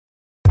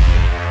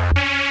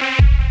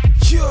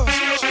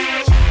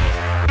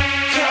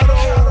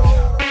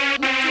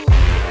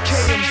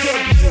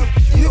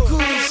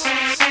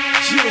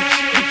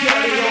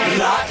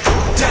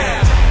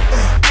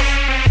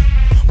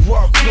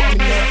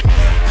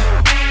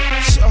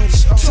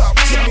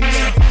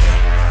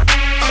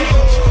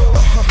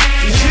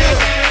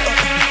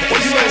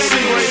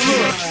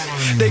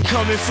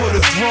for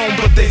the throne,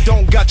 but they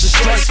don't got the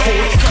stripes for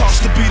it.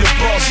 Cost to be the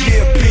boss,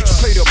 yeah, bitch,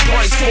 pay the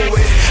price for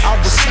it. I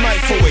was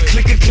sniped for it,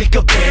 click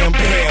a bam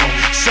bam.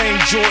 Same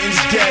Jordan's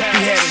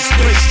Daffy had in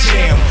Space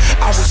Jam.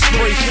 I was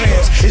spray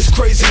fans, it's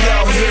crazy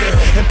out here.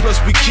 And plus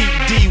we keep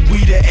D,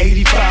 we the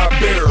 85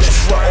 bearers.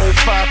 The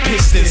 05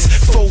 Pistons,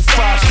 4-5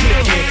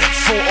 clicking,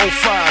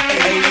 4:05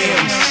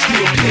 AM,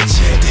 still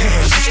pitching.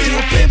 Damn,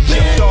 still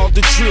pitching. Dog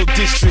the Trill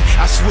District,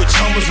 I switch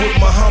Hummers with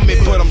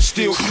Muhammad, but I'm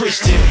still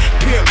Christian.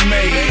 Pimp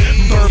made,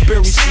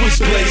 Burberry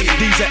switchblades.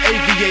 These are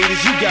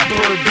aviators, you got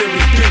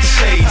Burberry bitch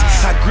shades.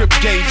 I grip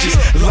gauges,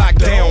 lock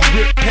down,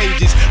 rip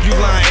pages. You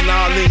lying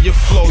all in your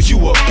flow, you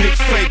a big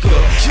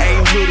faker.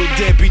 Ain't little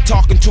Debbie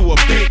talking to a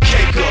big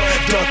caker.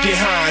 Duncan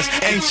Hines,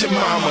 ain't your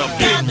mama,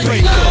 big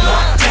baker.